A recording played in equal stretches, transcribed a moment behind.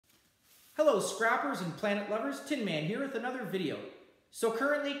Hello scrappers and planet lovers, Tin Man here with another video. So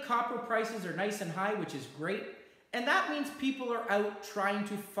currently copper prices are nice and high, which is great, and that means people are out trying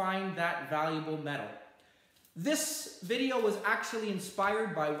to find that valuable metal. This video was actually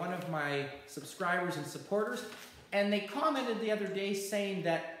inspired by one of my subscribers and supporters, and they commented the other day saying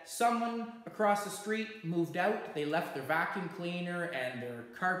that someone across the street moved out, they left their vacuum cleaner and their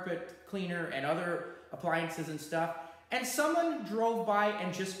carpet cleaner and other appliances and stuff, and someone drove by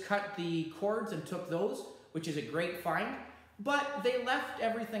and just cut the cords and took those, which is a great find, but they left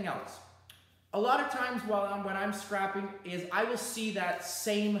everything else. A lot of times when I'm scrapping is I will see that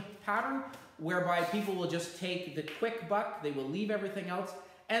same pattern whereby people will just take the quick buck, they will leave everything else,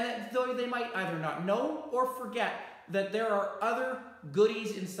 and though they might either not know or forget that there are other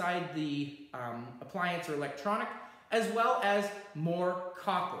goodies inside the appliance or electronic, as well as more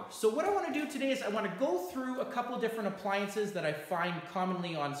copper. So what I want to do today is I want to go through a couple different appliances that I find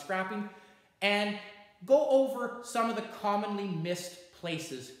commonly on scrapping and go over some of the commonly missed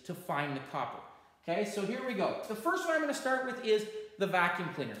places to find the copper. Okay, so here we go. The first one I'm going to start with is the vacuum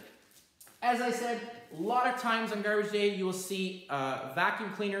cleaner. As I said, a lot of times on garbage day you will see a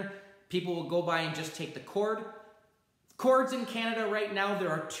vacuum cleaner. People will go by and just take the cord. Cords in Canada right now,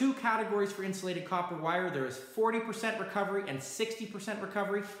 there are two categories for insulated copper wire. There is 40% recovery and 60%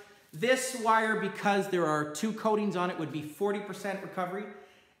 recovery. This wire, because there are two coatings on it, would be 40% recovery.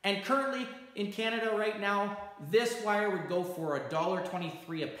 And currently in Canada right now, this wire would go for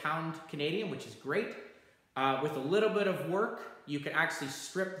 $1.23 a pound Canadian, which is great. With a little bit of work, you can actually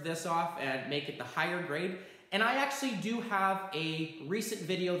strip this off and make it the higher grade. And I actually do have a recent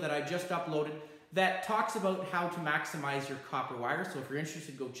video that I just uploaded that talks about how to maximize your copper wire. So if you're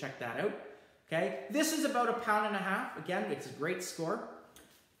interested, go check that out. Okay, this is about £1.50 pound. Again, it's a great score.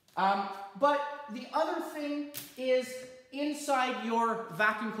 But the other thing is inside your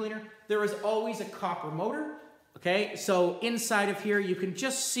vacuum cleaner, there is always a copper motor. Okay, so inside of here, you can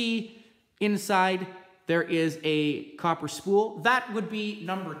just see inside there is a copper spool. That would be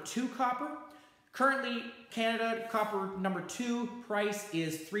number 2 copper. Currently, Canada copper number 2 price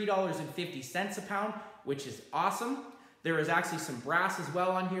is $3.50 a pound, which is awesome. There is actually some brass as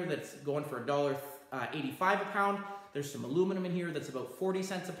well on here that's going for $1.85 a pound. There's some aluminum in here that's about 40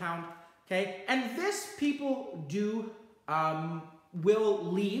 cents a pound. Okay, and this people will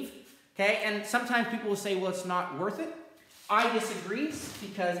leave. Okay, and sometimes people will say, well, it's not worth it. I disagree,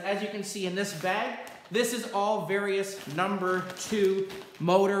 because as you can see in this bag, this is all various number 2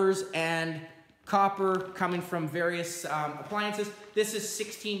 motors and copper coming from various appliances. This is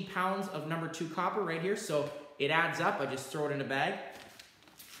 16 pounds of number 2 copper right here, so it adds up. I just throw it in a bag.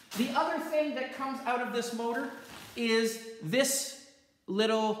 The other thing that comes out of this motor is this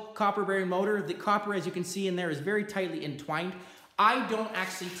little copper bearing motor. The copper, as you can see in there, is very tightly entwined. I don't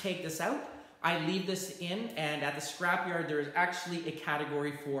actually take this out. I leave this in, and at the scrapyard there is actually a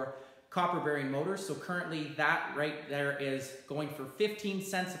category for copper bearing motors. So currently that right there is going for 15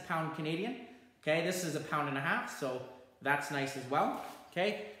 cents a pound Canadian. Okay, this is £1.50 pound, so that's nice as well.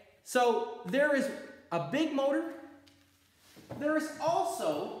 Okay, so there is a big motor. There is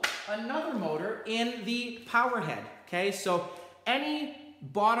also another motor in the power head. Okay, so any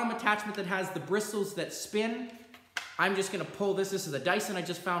bottom attachment that has the bristles that spin, I'm just gonna pull this. This is a Dyson I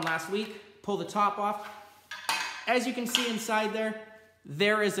just found last week. Pull the top off. As you can see inside there,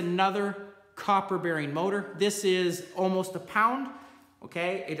 there is another copper bearing motor. This is almost £1 pound.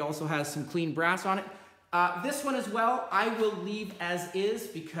 Okay, it also has some clean brass on it. This one as well, I will leave as is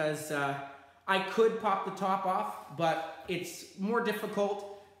because I could pop the top off, but it's more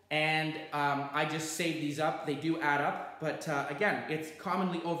difficult, and I just save these up. They do add up, but again, it's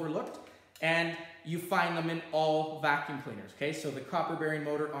commonly overlooked, and you find them in all vacuum cleaners. Okay, so the copper bearing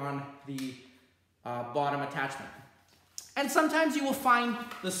motor on the bottom attachment. And sometimes you will find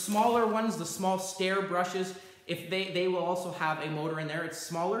the smaller ones, the small stair brushes. If they will also have a motor in there. It's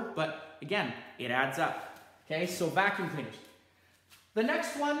smaller, but again, it adds up. Okay, so vacuum cleaners. The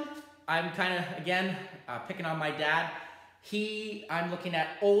next one, I'm kind of, again, picking on my dad. I'm looking at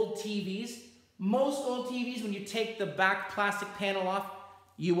old TVs. Most old TVs, when you take the back plastic panel off,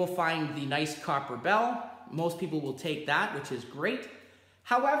 you will find the nice copper bell. Most people will take that, which is great.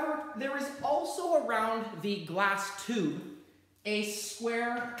 However, there is also around the glass tube a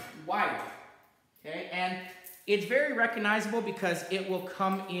square wire. Okay, and it's very recognizable because it will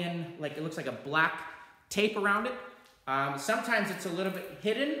come in, like, it looks like a black tape around it. Sometimes it's a little bit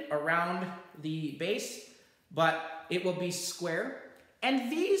hidden around the base, but it will be square.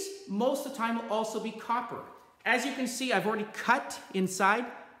 And these, most of the time, will also be copper. As you can see, I've already cut inside.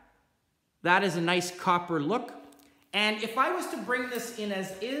 That is a nice copper look. And if I was to bring this in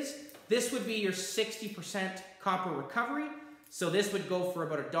as is, This would be your 60% copper recovery. So this would go for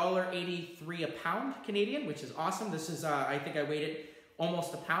about $1.83 a pound Canadian, which is awesome. This is, I think I weighed it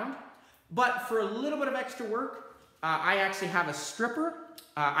almost a pound. But for a little bit of extra work, I actually have a stripper.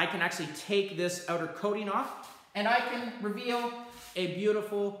 I can actually take this outer coating off and I can reveal a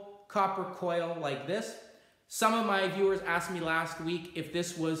beautiful copper coil like this. Some of my viewers asked me last week if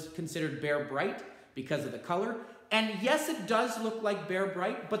this was considered bare bright because of the color. And yes, it does look like bare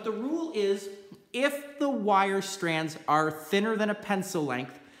bright, but the rule is if the wire strands are thinner than a pencil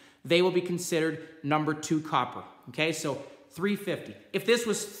length, they will be considered number 2 copper. Okay, so 350. If this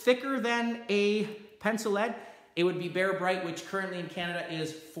was thicker than a pencil lead, it would be bare bright, which currently in Canada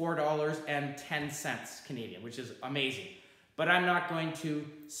is $4.10 Canadian, which is amazing. But I'm not going to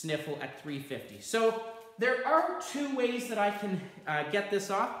sniffle at 350. So there are 2 ways that I can get this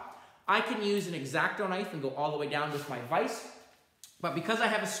off. I can use an X-Acto knife and go all the way down with my vise. But because I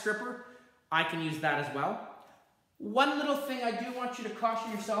have a stripper, I can use that as well. One little thing I do want you to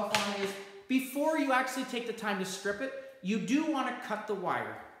caution yourself on is before you actually take the time to strip it, you do want to cut the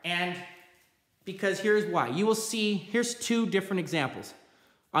wire. And because here's why. You will see, here's 2 different examples.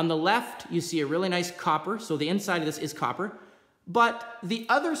 On the left, you see a really nice copper. So the inside of this is copper. But the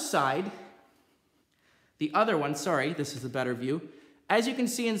other side, the other one, sorry, this is a better view. As you can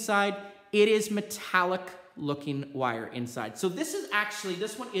see inside, it is metallic looking wire inside. So this is actually,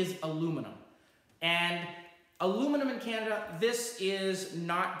 this one is aluminum. And aluminum in Canada, this is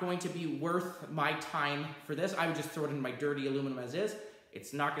not going to be worth my time for this. I would just throw it in my dirty aluminum as is.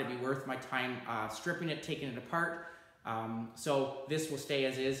 It's not going to be worth my time stripping it, taking it apart. So this will stay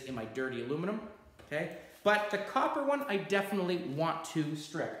as is in my dirty aluminum, okay? But the copper one, I definitely want to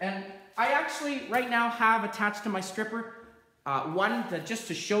strip. And I actually right now have attached to my stripper one that just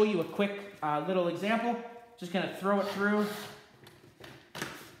to show you a quick little example. Just gonna throw it through.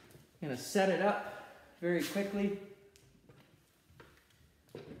 Gonna set it up very quickly.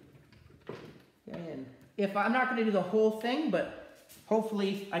 And if I'm not gonna do the whole thing, but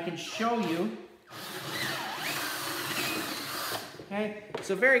hopefully I can show you. Okay,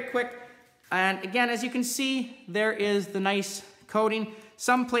 so very quick. And again, as you can see, there is the nice coating.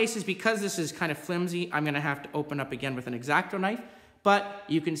 Some places, because this is kind of flimsy, I'm gonna have to open up again with an X-Acto knife, but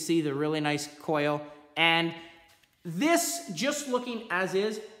you can see the really nice coil. And this, just looking as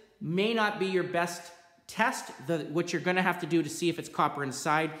is, may not be your best test. What you're gonna have to do to see if it's copper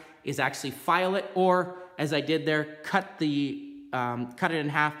inside is actually file it, or as I did there, cut it in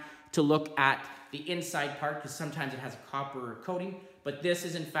half to look at the inside part, because sometimes it has a copper coating, but this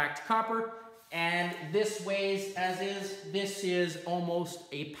is in fact copper, and this weighs as is, this is almost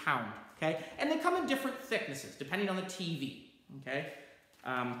a pound, okay? And they come in different thicknesses, depending on the TV, okay?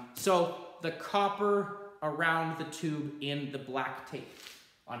 So the copper around the tube in the black tape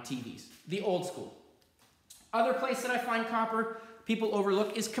on TVs, the old school. Other place that I find copper people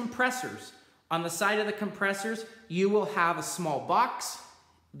overlook is compressors. On the side of the compressors, you will have a small box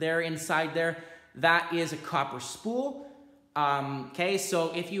there inside there. That is a copper spool. Okay,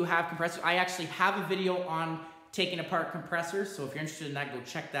 so if you have compressors, I actually have a video on taking apart compressors, so if you're interested in that, go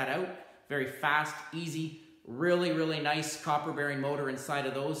check that out. Very fast, easy, really, really nice copper bearing motor inside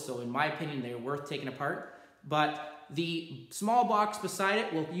of those, so in my opinion, they're worth taking apart. But the small box beside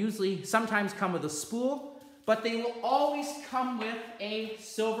it will usually sometimes come with a spool, but they will always come with a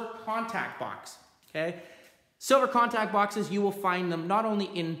silver contact box, okay? Silver contact boxes, you will find them not only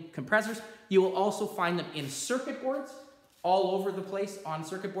in compressors, you will also find them in circuit boards, all over the place on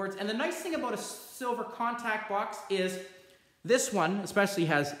circuit boards. And the nice thing about a silver contact box is this one especially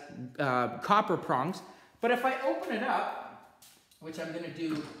has copper prongs. But if I open it up, which I'm gonna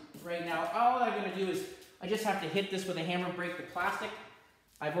do right now, all I'm gonna do is I just have to hit this with a hammer and break the plastic.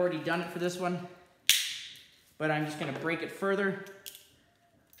 I've already done it for this one, but I'm just gonna break it further.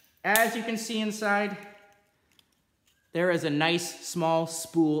 As you can see inside, there is a nice small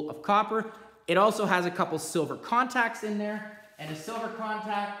spool of copper. It also has a couple silver contacts in there, and a silver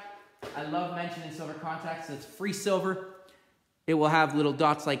contact, I love mentioning silver contacts, it's free silver. It will have little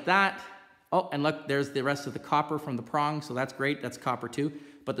dots like that. Oh, and look, there's the rest of the copper from the prong, so that's great, that's copper too.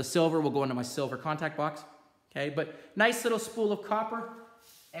 But the silver will go into my silver contact box, okay? But nice little spool of copper,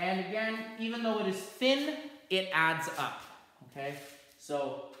 and again, even though it is thin, it adds up, okay?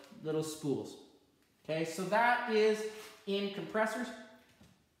 So, little spools, okay? So that is in compressors.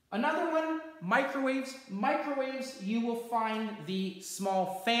 Another one, microwaves. Microwaves, you will find the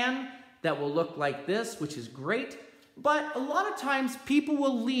small fan that will look like this, which is great. But a lot of times people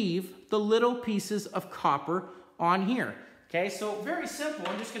will leave the little pieces of copper on here. Okay, so very simple.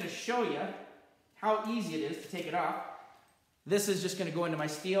 I'm just going to show you how easy it is to take it off. This is just going to go into my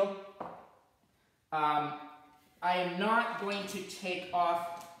steel. I am not going to take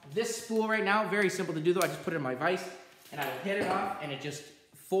off this spool right now. Very simple to do though. I just put it in my vise and I will hit it off and it just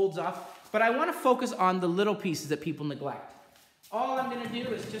folds off. But I want to focus on the little pieces that people neglect. All I'm going to do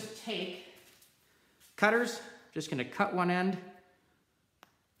is just take cutters, just going to cut one end,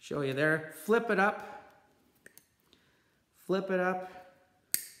 show you there, flip it up. Okay,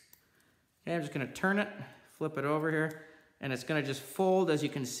 I'm just going to turn it, flip it over here, and it's going to just fold, as you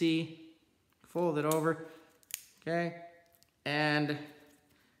can see, fold it over, okay? And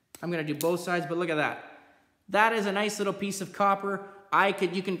I'm going to do both sides, but look at that. That is a nice little piece of copper.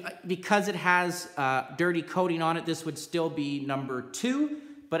 Because it has dirty coating on it, this would still be number 2,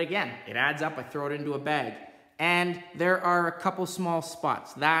 but again, it adds up. I throw it into a bag. And there are a couple small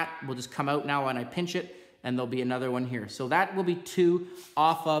spots. That will just come out now when I pinch it, and there'll be another one here. So that will be 2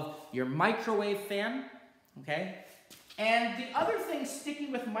 off of your microwave fan, okay? And the other thing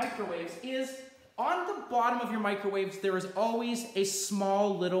sticking with microwaves is on the bottom of your microwaves, there is always a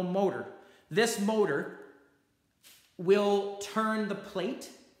small little motor. This motor will turn the plate,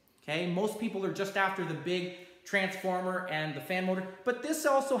 okay? Most people are just after the big transformer and the fan motor, but this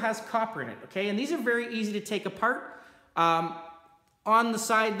also has copper in it, okay? And these are very easy to take apart. On the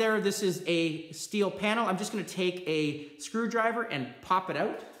side there, this is a steel panel. I'm just gonna take a screwdriver and pop it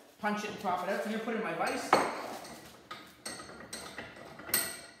out, punch it and pop it out. So I'm gonna put it in my vise.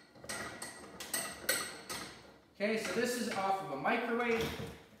 Okay, so this is off of a microwave.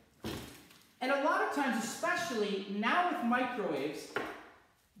 And a lot of times, especially now with microwaves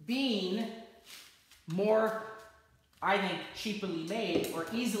being more, I think, cheaply made or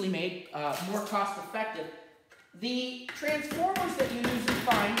easily made, more cost effective, the transformers that you usually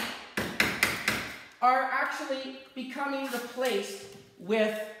find are actually becoming replaced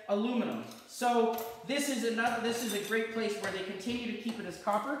with aluminum. So this is a great place where they continue to keep it as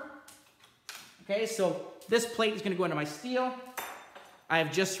copper. Okay, so this plate is going to go into my steel. I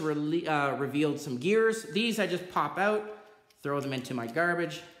have just revealed some gears. These I just pop out, throw them into my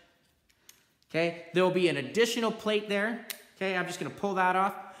garbage. Okay, there will be an additional plate there. Okay, I'm just going to pull that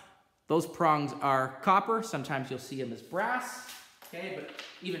off. Those prongs are copper. Sometimes you'll see them as brass. Okay, but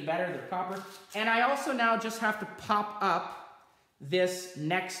even better, they're copper. And I also now just have to pop up this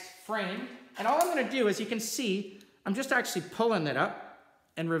next frame. And all I'm going to do, as you can see, I'm just actually pulling it up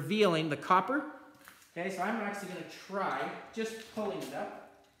and revealing the copper. Okay, so I'm actually going to try just pulling it up.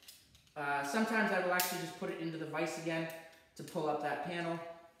 Sometimes I will actually just put it into the vise again to pull up that panel.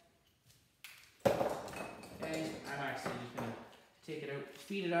 Okay, I'm actually just going to take it out,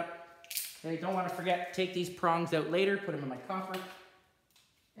 feed it up. Okay, don't want to forget, take these prongs out later, put them in my coffer.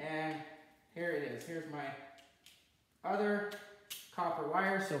 And here it is. Here's my other copper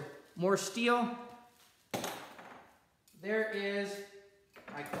wire. So more steel. There is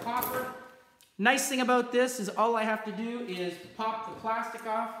my copper. Nice thing about this is all I have to do is pop the plastic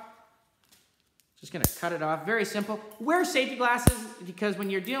off. Just gonna cut it off, very simple. Wear safety glasses, because when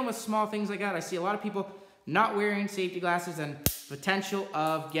you're dealing with small things like that, I see a lot of people not wearing safety glasses, and potential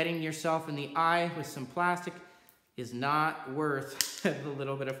of getting yourself in the eye with some plastic is not worth the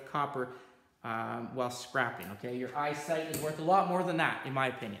little bit of copper while scrapping, okay? Your eyesight is worth a lot more than that, in my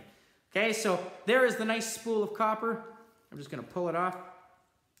opinion. Okay, so there is the nice spool of copper. I'm just gonna pull it off.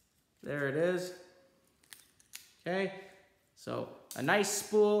 There it is. Okay, so a nice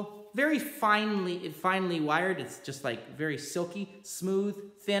spool, very finely wired. It's just like very silky, smooth,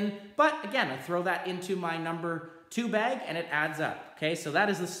 thin. But again, I throw that into my number 2 bag and it adds up. Okay, so that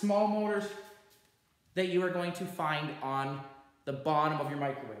is the small motors that you are going to find on the bottom of your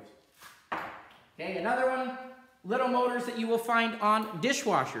microwave. Okay, another one, little motors that you will find on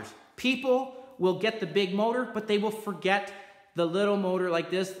dishwashers. People will get the big motor, but they will forget the little motor like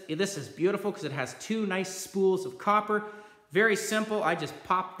this. This is beautiful because it has 2 nice spools of copper. Very simple. I just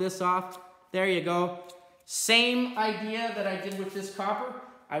pop this off. There you go. Same idea that I did with this copper.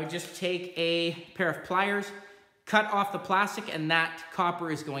 I would just take a pair of pliers, cut off the plastic, and that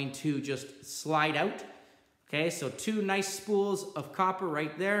copper is going to just slide out. Okay, so 2 nice spools of copper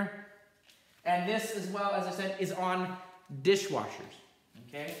right there. And this, as well, as I said, is on dishwashers.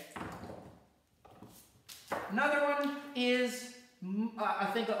 Okay. Another one is, I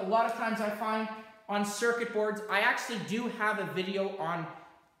think a lot of times I find on circuit boards. I actually do have a video on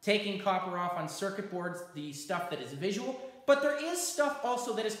taking copper off on circuit boards, the stuff that is visual, but there is stuff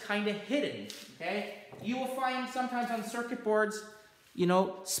also that is kind of hidden, okay? You will find sometimes on circuit boards, you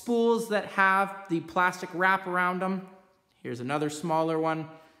know, spools that have the plastic wrap around them. Here's another smaller one,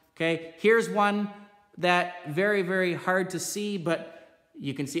 okay? Here's one that very, very hard to see, but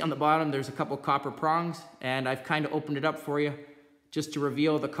you can see on the bottom there's a couple copper prongs, and I've kind of opened it up for you just to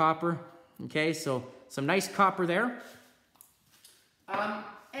reveal the copper, Okay, so some nice copper there.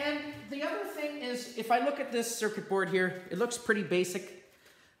 And the other thing is, if I look at this circuit board here, it looks pretty basic.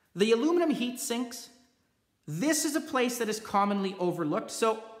 The aluminum heat sinks, this is a place that is commonly overlooked.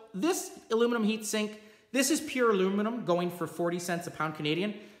 So this aluminum heat sink, this is pure aluminum going for 40 cents a pound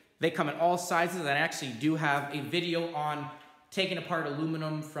Canadian. They come in all sizes, and I actually do have a video on taking apart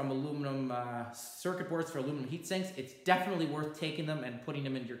aluminum from aluminum circuit boards for aluminum heat sinks. It's definitely worth taking them and putting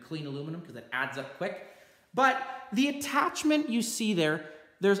them in your clean aluminum because it adds up quick. But the attachment you see there,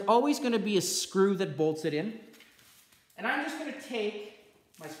 there's always going to be a screw that bolts it in. And I'm just going to take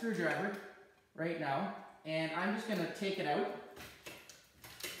my screwdriver right now, and I'm just going to take it out.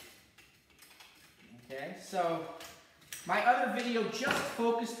 Okay, so my other video just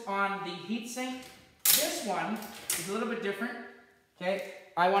focused on the heat sink. This one is a little bit different. Okay,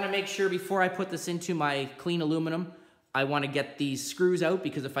 I want to make sure before I put this into my clean aluminum, I want to get these screws out,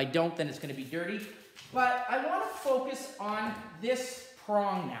 because if I don't, then it's going to be dirty. But I want to focus on this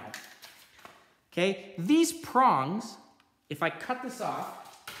prong now. Okay, these prongs, if I cut this off,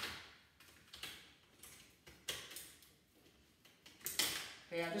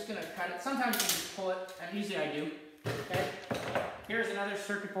 okay, I'm just going to cut it. Sometimes you just pull it, and usually I do. Okay, here's another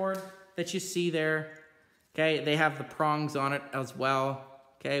circuit board that you see there. Okay, they have the prongs on it as well,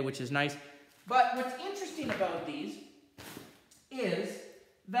 okay, which is nice. But what's interesting about these is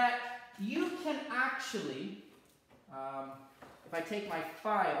that you can actually, if I take my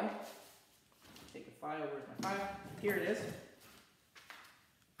file, where's my file? Here it is.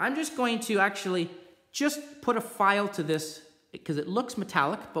 I'm just going to actually just put a file to this, because it looks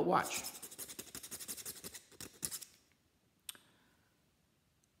metallic, but watch.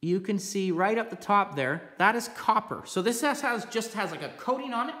 You can see right up the top there, that is copper. So this just has like a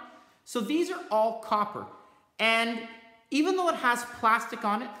coating on it. So these are all copper. And even though it has plastic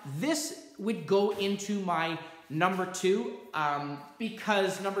on it, this would go into my number 2,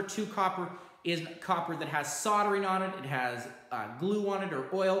 because number 2 copper is copper that has soldering on it, it has glue on it or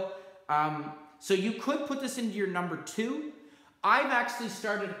oil. So you could put this into your number 2. I've actually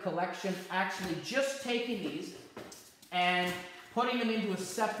started a collection, actually just taking these and putting them into a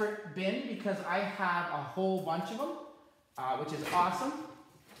separate bin, because I have a whole bunch of them, which is awesome.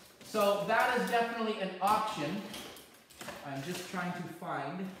 So that is definitely an option. I'm just trying to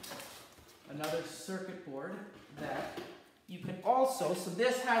find another circuit board that you can also, so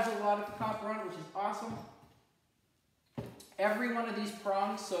this has a lot of copper on it, which is awesome. Every one of these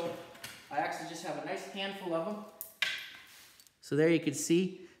prongs, so I actually just have a nice handful of them. So there you can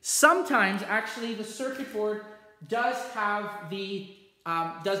see. Sometimes actually the circuit board does have the,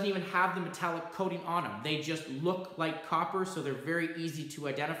 doesn't even have the metallic coating on them. They just look like copper, so they're very easy to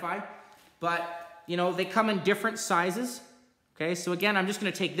identify. But, you know, they come in different sizes. Okay, so again, I'm just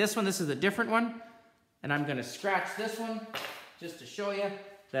going to take this one. This is a different one. And I'm going to scratch this one just to show you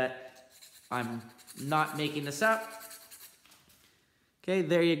that I'm not making this up. Okay,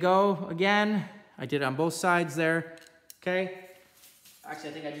 there you go. Again, I did it on both sides there. Okay. Actually,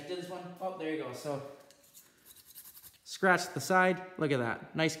 I think I just did this one. Oh, there you go. So scratch the side. Look at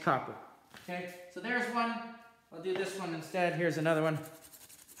that. Nice copper. Okay, so there's one. I'll do this one instead. Here's another one.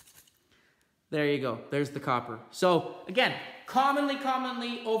 There you go. There's the copper. So again, commonly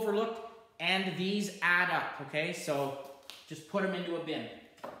overlooked, and these add up. Okay, so just put them into a bin.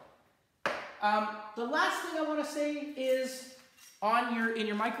 The last thing I want to say is in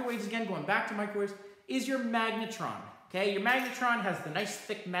your microwaves, again, going back to microwaves, is your magnetron. Okay, your magnetron has the nice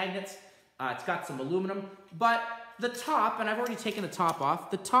thick magnets. It's got some aluminum, but the top, and I've already taken the top off,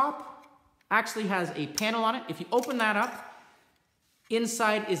 the top actually has a panel on it. If you open that up,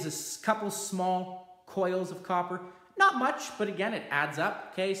 inside is a couple small coils of copper. Not much, but again, it adds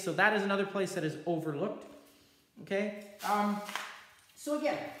up. Okay, so that is another place that is overlooked. Okay, so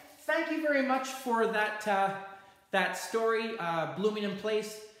again, thank you very much for that story, blooming in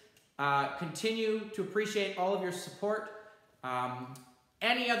place. Continue to appreciate all of your support.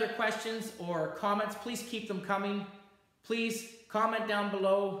 Any other questions or comments, please keep them coming. Please comment down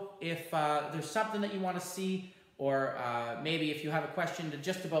below if there's something that you want to see, or maybe if you have a question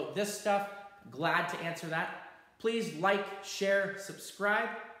just about this stuff, glad to answer that. Please like, share, subscribe,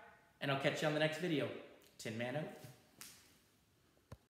 and I'll catch you on the next video. Tin Man out.